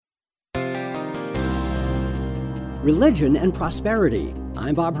Religion and Prosperity.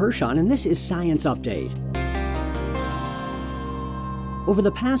 I'm Bob Hirschon, and this is Science Update. Over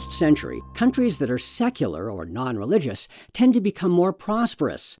the past century, countries that are secular or non-religious tend to become more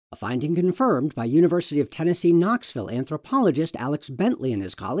prosperous, a finding confirmed by University of Tennessee Knoxville anthropologist Alex Bentley and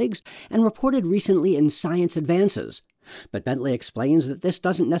his colleagues, and reported recently in Science Advances. But Bentley explains that this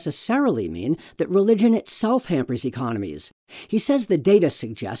doesn't necessarily mean that religion itself hampers economies. He says the data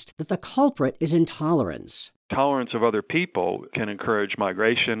suggest that the culprit is intolerance. Tolerance of other people can encourage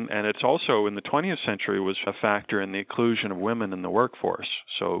migration, and it's also in the 20th century was a factor in the inclusion of women in the workforce.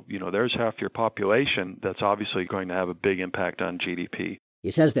 So, there's half your population that's obviously going to have a big impact on GDP.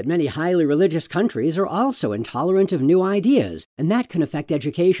 He says that many highly religious countries are also intolerant of new ideas, and that can affect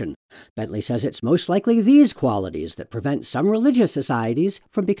education. Bentley says it's most likely these qualities that prevent some religious societies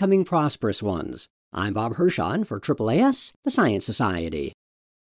from becoming prosperous ones. I'm Bob Hirschon for AAAS, the Science Society.